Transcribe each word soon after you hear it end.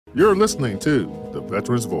You're listening to The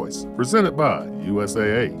Veteran's Voice, presented by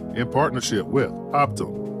USAA in partnership with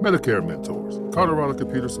OPTUM, Medicare Mentors, Colorado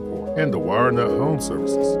Computer Support, and the WireNut Home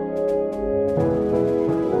Services.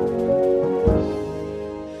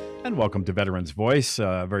 And welcome to Veterans Voice,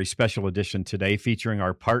 a very special edition today featuring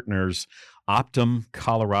our partners, OPTUM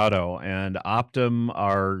Colorado. And OPTUM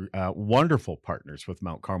are wonderful partners with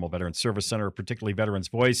Mount Carmel Veterans Service Center, particularly Veterans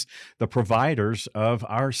Voice, the providers of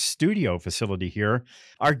our studio facility here.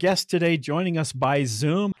 Our guest today joining us by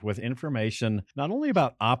Zoom with information not only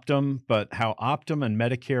about OPTUM, but how OPTUM and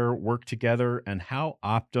Medicare work together and how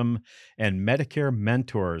OPTUM and Medicare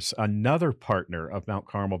Mentors, another partner of Mount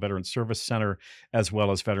Carmel Veterans Service Center, as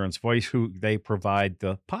well as Veterans Voice, who they provide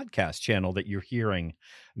the podcast channel that you're hearing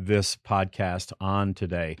this podcast on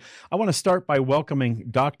today. I want to start by welcoming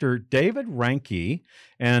Dr. David Ranke,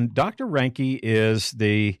 and Dr. Ranke is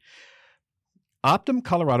the OPTUM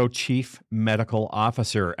Colorado Chief Medical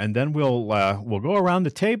Officer, and then we'll go around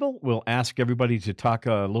the table. We'll ask everybody to talk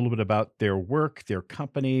a little bit about their work, their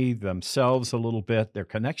company, themselves a little bit, their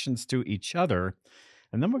connections to each other,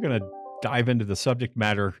 and then we're going to dive into the subject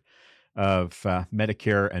matter of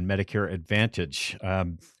Medicare and Medicare Advantage.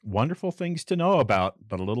 Wonderful things to know about,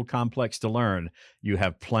 but a little complex to learn. You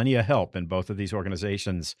have plenty of help in both of these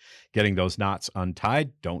organizations getting those knots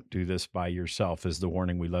untied. Don't do this by yourself is the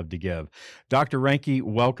warning we love to give. Dr. Ranke,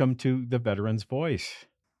 welcome to the Veterans Voice.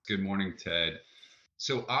 Good morning, Ted.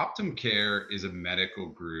 So Optum Care is a medical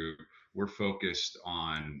group. We're focused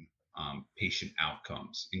on patient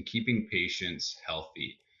outcomes and keeping patients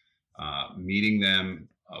healthy, meeting them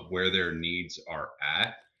where their needs are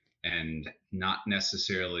at, and not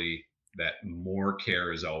necessarily that more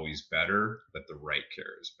care is always better, but the right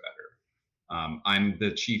care is better. I'm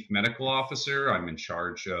the chief medical officer. I'm in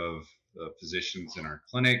charge of the physicians in our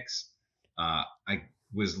clinics. I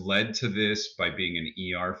was led to this by being an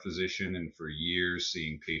ER physician and for years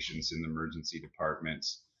seeing patients in the emergency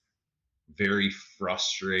departments, very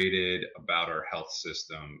frustrated about our health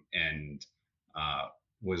system, and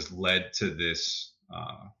was led to this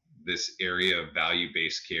area of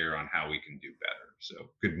value-based care on how we can do better. So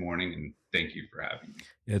good morning, and thank you for having me.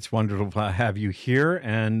 It's wonderful to have you here.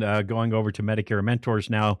 And going over to Medicare Mentors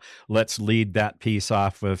now, let's lead that piece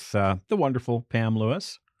off with the wonderful Pam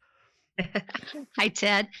Lewis. Hi,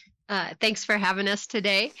 Ted. Thanks for having us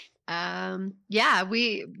today.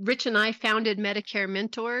 Rich and I founded Medicare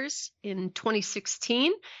Mentors in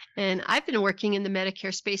 2016, and I've been working in the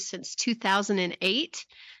Medicare space since 2008.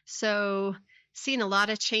 So seen a lot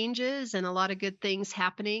of changes and a lot of good things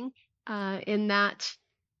happening in that.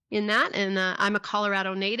 And I'm a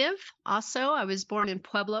Colorado native. Also, I was born in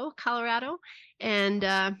Pueblo, Colorado, and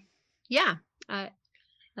I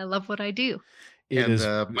love what I do.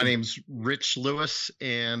 My name's Rich Lewis,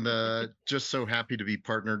 and just so happy to be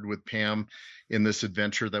partnered with Pam in this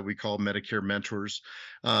adventure that we call Medicare Mentors.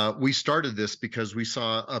 We started this because we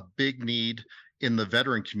saw a big need in the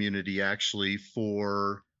veteran community, actually,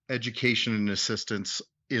 for education and assistance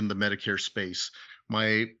in the Medicare space.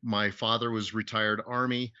 My father was retired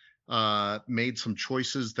Army, made some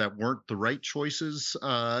choices that weren't the right choices.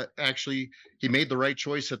 Actually, he made the right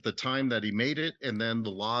choice at the time that he made it, and then the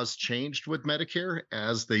laws changed with Medicare,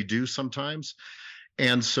 as they do sometimes.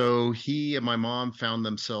 And so he and my mom found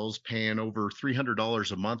themselves paying over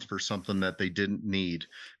 $300 a month for something that they didn't need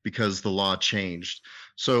because the law changed.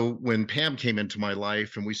 So when Pam came into my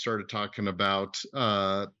life and we started talking about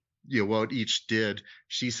what each did,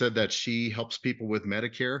 she said that she helps people with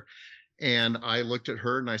Medicare. And I looked at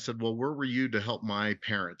her and I said, well, where were you to help my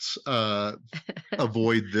parents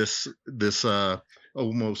avoid this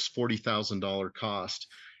almost $40,000 cost?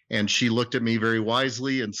 And she looked at me very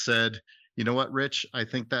wisely and said, you know what, Rich, I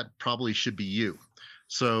think that probably should be you.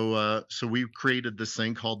 So we created this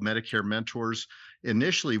thing called Medicare Mentors,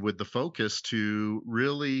 initially with the focus to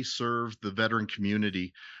really serve the veteran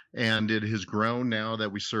community. And it has grown now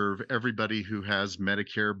that we serve everybody who has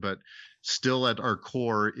Medicare, but still at our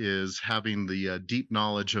core is having the deep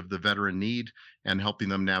knowledge of the veteran need and helping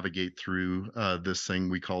them navigate through this thing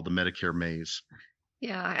we call the Medicare maze.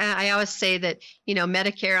 Yeah, I always say that,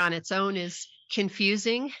 Medicare on its own is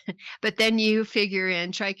confusing, but then you figure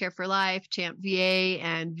in TRICARE for Life, CHAMP VA,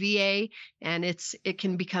 and VA, and it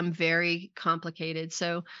can become very complicated.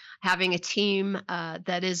 So having a team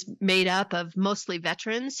that is made up of mostly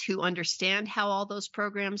veterans who understand how all those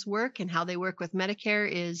programs work and how they work with Medicare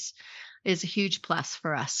is a huge plus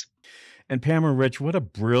for us. And Pam and Rich, what a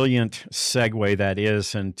brilliant segue that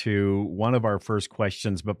is into one of our first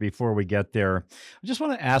questions. But before we get there, I just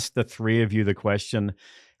want to ask the three of you the question,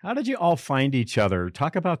 how did you all find each other?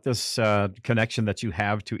 Talk about this connection that you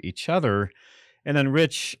have to each other And then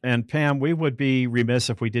Rich and Pam, we would be remiss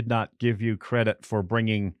if we did not give you credit for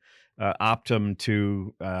bringing Optum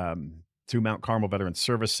to Mount Carmel Veterans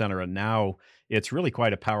Service Center, and now it's really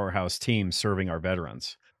quite a powerhouse team serving our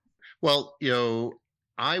veterans. Well,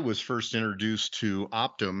 I was first introduced to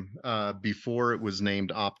Optum before it was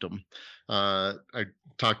named Optum. I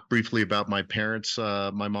talked briefly about my parents.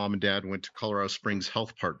 My mom and dad went to Colorado Springs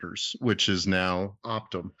Health Partners, which is now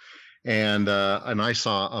Optum, and I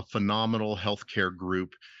saw a phenomenal healthcare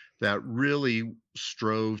group that really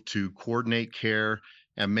strove to coordinate care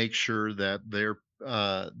and make sure that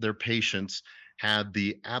their patients had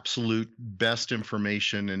the absolute best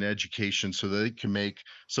information and education so that they can make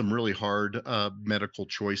some really hard medical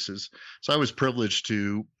choices. So I was privileged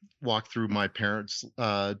to walk through my parents'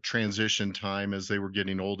 transition time as they were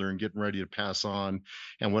getting older and getting ready to pass on.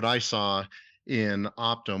 And what I saw in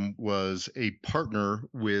Optum was a partner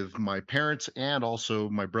with my parents and also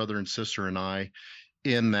my brother and sister and I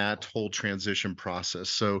in that whole transition process.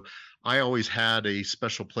 So I always had a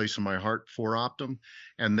special place in my heart for Optum.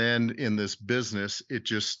 And then in this business, it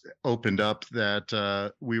just opened up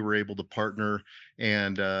that we were able to partner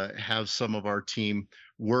and have some of our team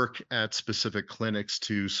work at specific clinics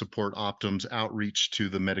to support Optum's outreach to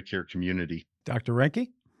the Medicare community. Dr. Renke?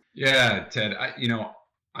 Yeah, Ted, I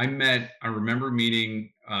remember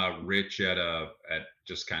meeting Rich at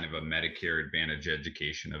just kind of a Medicare Advantage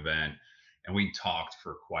education event, and we talked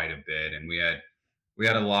for quite a bit, and we had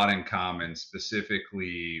a lot in common.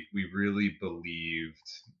 Specifically, we really believed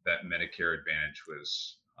that Medicare Advantage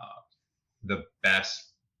was the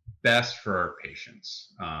best for our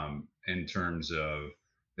patients in terms of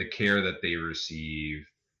the care that they receive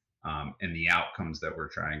and the outcomes that we're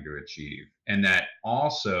trying to achieve. And that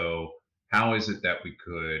also, how is it that we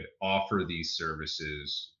could offer these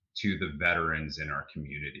services to the veterans in our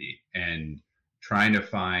community, and trying to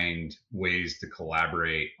find ways to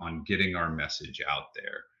collaborate on getting our message out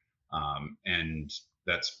there. And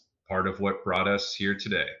that's part of what brought us here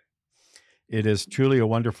today. It is truly a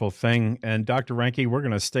wonderful thing. And Dr. Renke, we're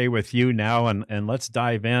going to stay with you now, and let's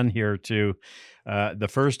dive in here to the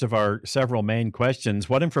first of our several main questions.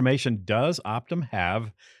 What information does Optum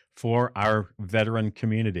have for our veteran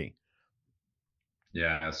community?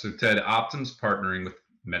 Yeah, so Ted, Optum's partnering with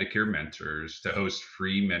Medicare Mentors to host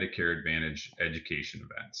free Medicare Advantage education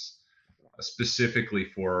events, specifically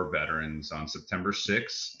for our veterans on September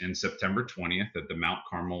 6th and September 20th at the Mount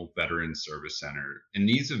Carmel Veterans Service Center. And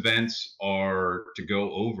these events are to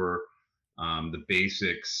go over the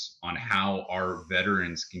basics on how our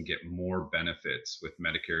veterans can get more benefits with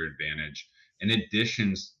Medicare Advantage, in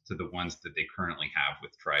addition to the ones that they currently have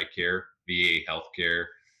with TRICARE, VA Healthcare,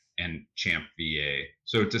 and CHAMP VA.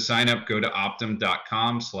 So to sign up, go to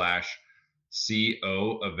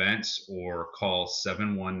optum.com/CO events or call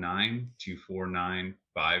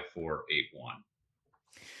 719-249-5481.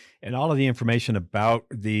 And all of the information about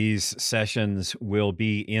these sessions will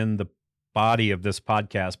be in the body of this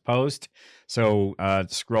podcast post. So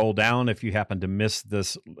scroll down if you happen to miss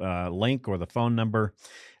this link or the phone number.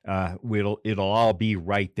 It'll all be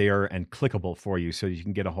right there and clickable for you, so you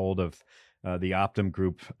can get a hold of the Optum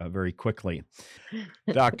group very quickly.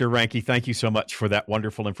 Dr. Renke, thank you so much for that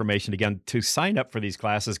wonderful information. Again, to sign up for these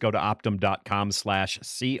classes, go to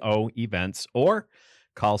optum.com/CO events or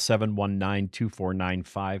call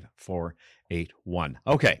 719-249-5481.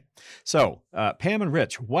 Okay, so Pam and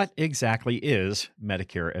Rich, what exactly is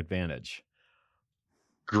Medicare Advantage?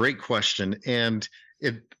 Great question. And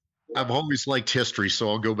I've always liked history, so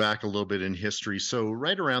I'll go back a little bit in history. So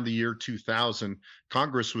right around the year 2000,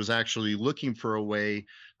 Congress was actually looking for a way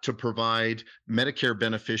to provide Medicare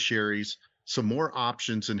beneficiaries some more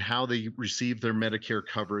options in how they receive their Medicare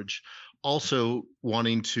coverage, also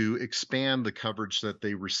wanting to expand the coverage that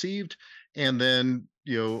they received. And then,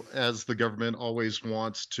 as the government always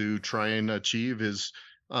wants to try and achieve, is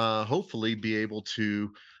hopefully be able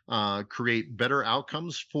to create better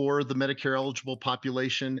outcomes for the Medicare eligible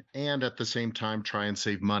population, and at the same time try and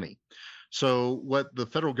save money. So what the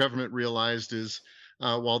federal government realized is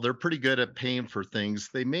while they're pretty good at paying for things,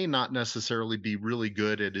 they may not necessarily be really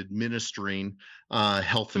good at administering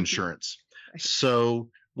health insurance. So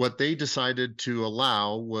what they decided to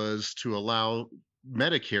allow was to allow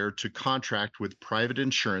Medicare to contract with private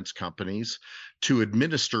insurance companies to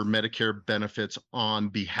administer Medicare benefits on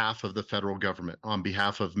behalf of the federal government, on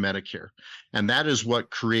behalf of Medicare. And that is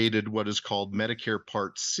what created what is called Medicare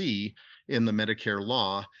Part C in the Medicare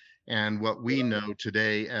law, and what we know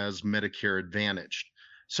today as Medicare Advantage.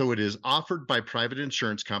 So it is offered by private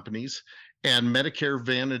insurance companies, and Medicare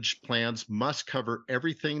Advantage plans must cover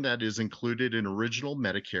everything that is included in original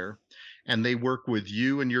Medicare. and they work with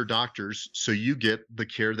you and your doctors so you get the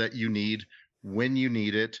care that you need when you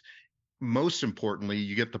need it. Most importantly,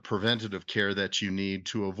 you get the preventative care that you need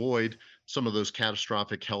to avoid some of those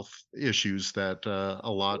catastrophic health issues that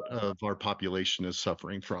a lot of our population is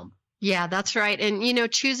suffering from. Yeah, that's right.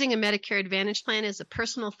 And choosing a Medicare Advantage plan is a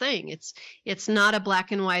personal thing. It's not a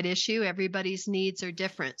black and white issue. Everybody's needs are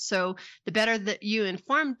different. So the better that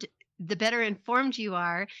the better informed you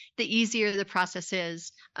are, the easier the process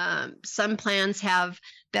is. Some plans have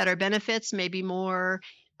better benefits, maybe more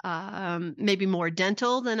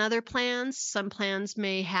dental than other plans. Some plans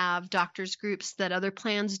may have doctors groups that other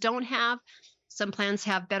plans don't have. Some plans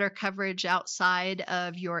have better coverage outside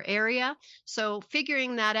of your area. So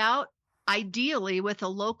figuring that out, ideally with a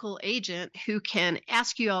local agent who can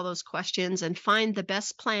ask you all those questions and find the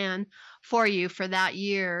best plan for you for that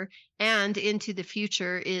year and into the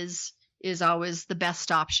future is always the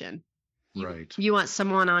best option. Right. You want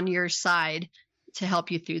someone on your side to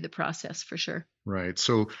help you through the process for sure. Right.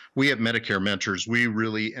 So we at Medicare Mentors, we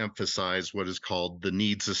really emphasize what is called the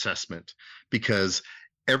needs assessment, because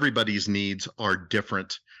everybody's needs are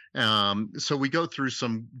different. So we go through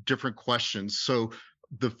some different questions. So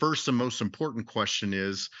the first and most important question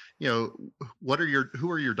is, who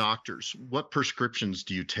are your doctors? What prescriptions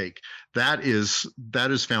do you take? That is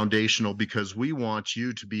foundational, because we want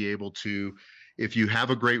you to be able to, if you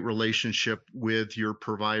have a great relationship with your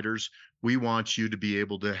providers, we want you to be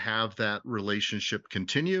able to have that relationship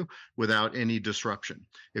continue without any disruption.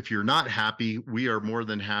 If you're not happy, we are more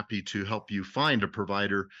than happy to help you find a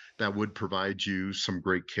provider that would provide you some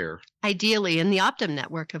great care. Ideally in the OPTUM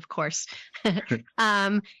network, of course.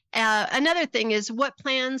 Another thing is, what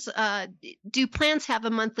plans do plans have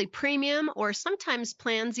a monthly premium, or sometimes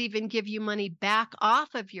plans even give you money back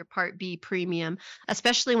off of your Part B premium,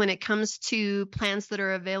 especially when it comes to plans that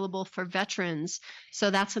are available for veterans.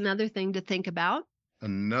 So that's another thing to think about.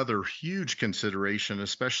 Another huge consideration,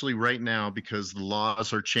 especially right now, because the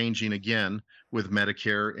laws are changing again with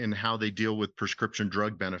Medicare in how they deal with prescription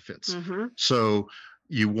drug benefits. Mm-hmm. So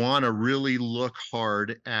you want to really look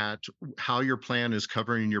hard at how your plan is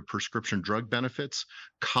covering your prescription drug benefits.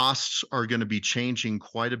 Costs are going to be changing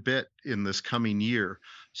quite a bit in this coming year.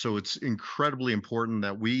 So it's incredibly important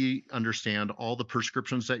that we understand all the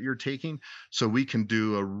prescriptions that you're taking, so we can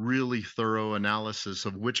do a really thorough analysis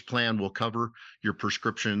of which plan will cover your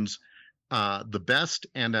prescriptions the best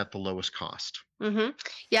and at the lowest cost. Mm-hmm.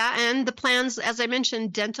 Yeah, and the plans, as I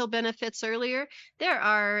mentioned, dental benefits earlier, there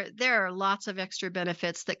are lots of extra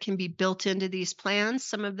benefits that can be built into these plans.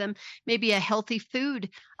 Some of them may be a healthy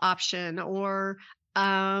food option, or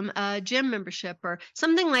a gym membership, or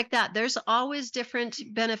something like that. There's always different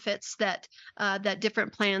benefits that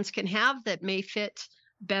different plans can have that may fit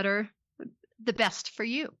the best for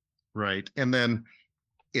you. Right, and then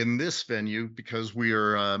in this venue, because we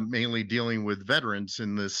are mainly dealing with veterans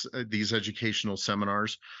in these educational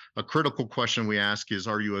seminars, a critical question we ask is,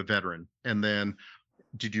 are you a veteran? And then,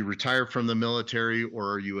 did you retire from the military,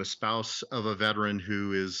 or are you a spouse of a veteran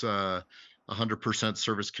who is 100%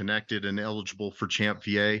 service connected and eligible for CHAMP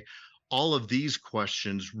VA? All of these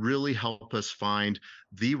questions really help us find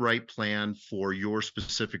the right plan for your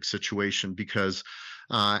specific situation, because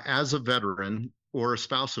as a veteran or a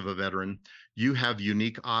spouse of a veteran, you have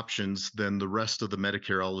unique options than the rest of the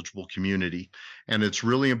Medicare eligible community. And it's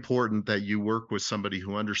really important that you work with somebody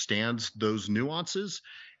who understands those nuances,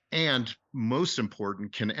 and most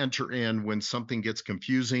important, can enter in when something gets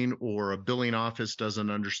confusing or a billing office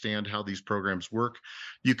doesn't understand how these programs work.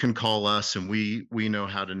 You can call us, and we know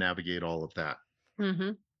how to navigate all of that.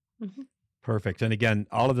 Mm-hmm. Mm-hmm. Perfect. And again,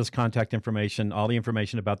 all of this contact information, all the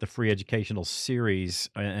information about the free educational series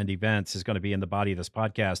and events is going to be in the body of this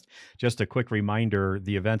podcast. Just a quick reminder,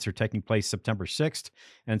 the events are taking place September 6th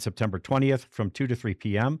and September 20th from 2 to 3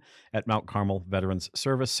 p.m. at Mount Carmel Veterans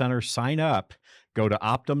Service Center. Sign up. Go to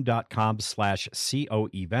optum.com/CO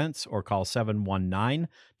events or call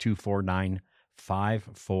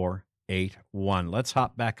 719-249-5481. Let's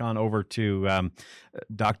hop back on over to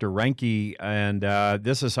Dr. Reinke, and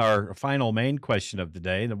this is our final main question of the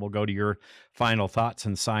day. Then we'll go to your final thoughts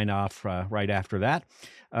and sign off right after that.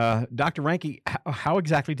 Dr. Reinke, how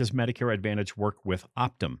exactly does Medicare Advantage work with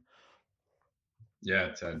OPTUM? Yeah,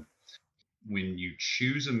 Ted. When you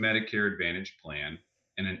choose a Medicare Advantage plan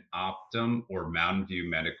and an OPTUM or Mountain View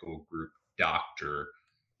Medical Group doctor,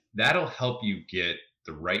 that'll help you get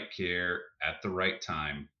the right care at the right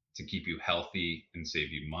time to keep you healthy and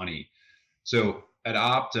save you money. So at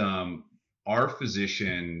OPTUM, our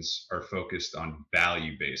physicians are focused on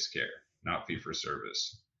value-based care, not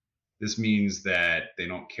fee-for-service. This means that they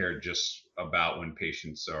don't care just about when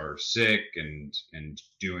patients are sick and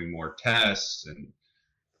doing more tests and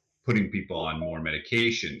putting people on more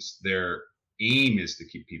medications. Their aim is to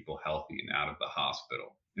keep people healthy and out of the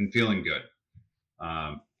hospital and feeling good.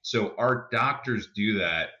 So our doctors do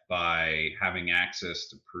that by having access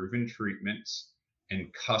to proven treatments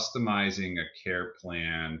and customizing a care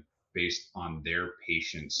plan based on their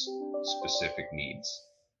patients' specific needs.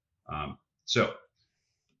 So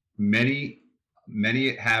many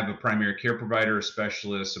have a primary care provider, a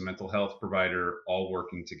specialist, a mental health provider, all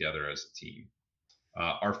working together as a team.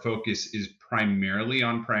 Our focus is primarily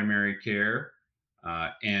on primary care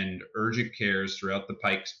and urgent cares throughout the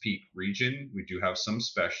Pikes Peak region. We do have some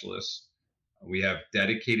specialists. We have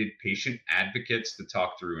dedicated patient advocates to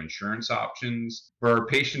talk through insurance options. For our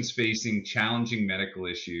patients facing challenging medical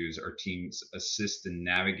issues, our teams assist in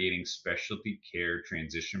navigating specialty care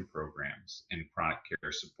transition programs and chronic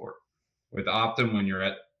care support. With Optum, when you're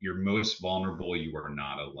at your most vulnerable, you are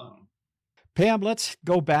not alone. Pam, let's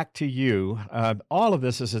go back to you. All of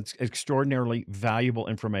this is extraordinarily valuable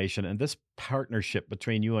information, and this partnership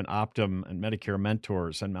between you and Optum and Medicare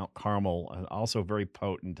Mentors and Mount Carmel also very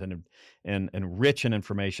potent and rich in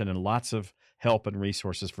information and lots of help and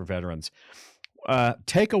resources for veterans.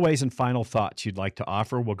 Takeaways and final thoughts you'd like to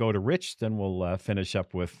offer. We'll go to Rich, then we'll finish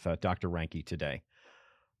up with Dr. Ranke today.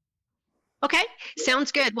 Okay,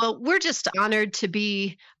 sounds good. Well, we're just honored to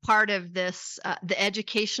be part of this, the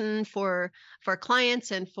education for clients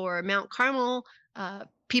and for Mount Carmel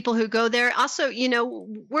people who go there. Also,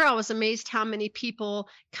 we're always amazed how many people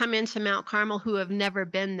come into Mount Carmel who have never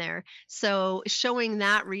been there. So showing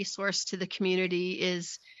that resource to the community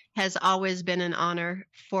has always been an honor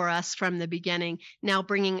for us from the beginning. Now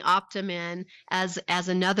bringing Optum in as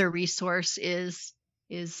another resource is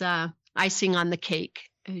icing on the cake,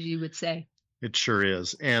 as you would say. It sure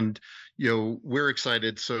is. And, we're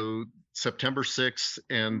excited. So September 6th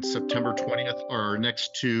and September 20th are our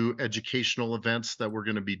next two educational events that we're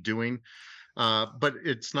going to be doing. But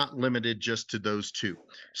it's not limited just to those two.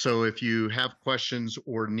 So if you have questions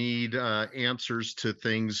or need answers to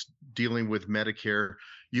things dealing with Medicare,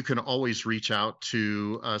 you can always reach out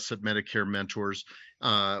to us at Medicare Mentors,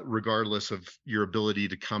 regardless of your ability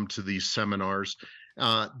to come to these seminars.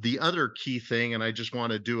 The other key thing, and I just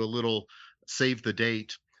want to do a little save the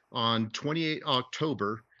date, on 28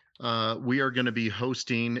 October, we are going to be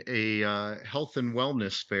hosting a health and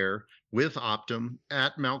wellness fair with Optum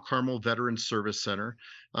at Mount Carmel Veterans Service Center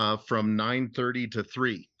from 9:30 to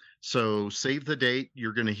 3. So save the date.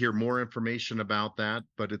 You're going to hear more information about that,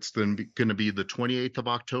 but it's going to be the 28th of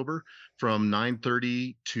October from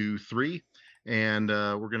 9:30 to 3. And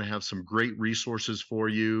we're going to have some great resources for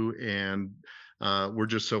you. And we're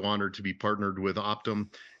just so honored to be partnered with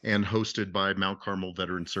Optum and hosted by Mount Carmel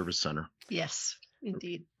Veterans Service Center. Yes,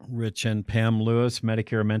 indeed. Rich and Pam Lewis,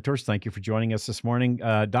 Medicare Mentors, thank you for joining us this morning.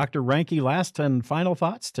 Dr. Ranke, last and final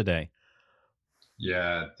thoughts today.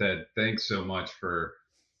 Yeah, Ted, thanks so much for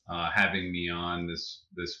having me on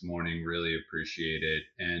this morning. Really appreciate it.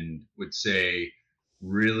 And would say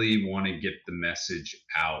really want to get the message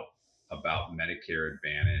out about Medicare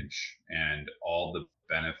Advantage and all the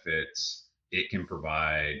benefits it can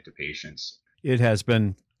provide to patients. It has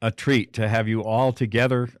been a treat to have you all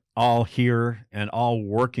together, all here, and all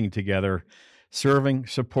working together, serving,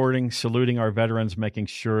 supporting, saluting our veterans, making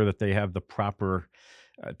sure that they have the proper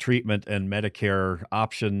treatment and Medicare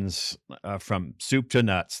options from soup to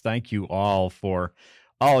nuts. Thank you all for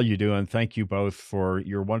all you do, and thank you both for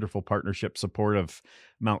your wonderful partnership support of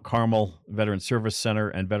Mount Carmel Veterans Service Center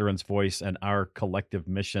and Veterans Voice and our collective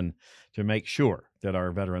mission to make sure that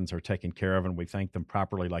our veterans are taken care of, and we thank them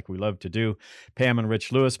properly like we love to do. Pam and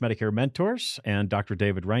Rich Lewis, Medicare Mentors, and Dr.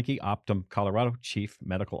 David Ranke, Optum Colorado Chief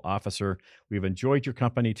Medical Officer. We've enjoyed your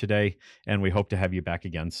company today, and we hope to have you back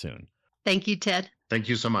again soon. Thank you, Ted. Thank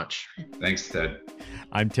you so much. Thanks, Ted.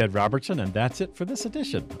 I'm Ted Robertson, and that's it for this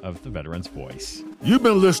edition of The Veterans Voice. You've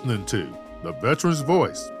been listening to The Veterans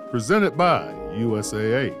Voice, presented by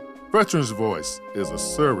USAA. Veterans Voice is a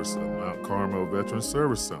service of Mount Carmel Veterans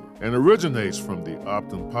Service Center and originates from the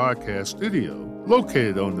Optum Podcast Studio,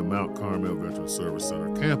 located on the Mount Carmel Veterans Service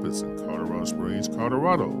Center campus in Colorado Springs,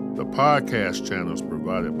 Colorado. The podcast channel is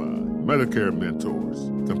provided by Medicare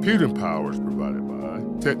Mentors. Computing power is provided by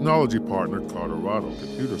Technology Partner Colorado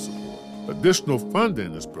Computer Support. Additional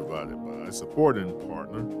funding is provided by supporting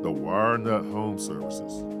partner, the WireNut Home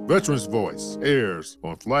Services. Veterans Voice airs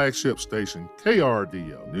on flagship station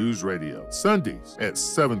KRDO News Radio Sundays at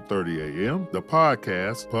 7:30 a.m. The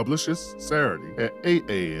podcast publishes Saturday at 8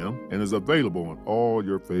 a.m. and is available on all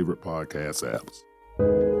your favorite podcast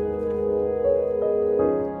apps.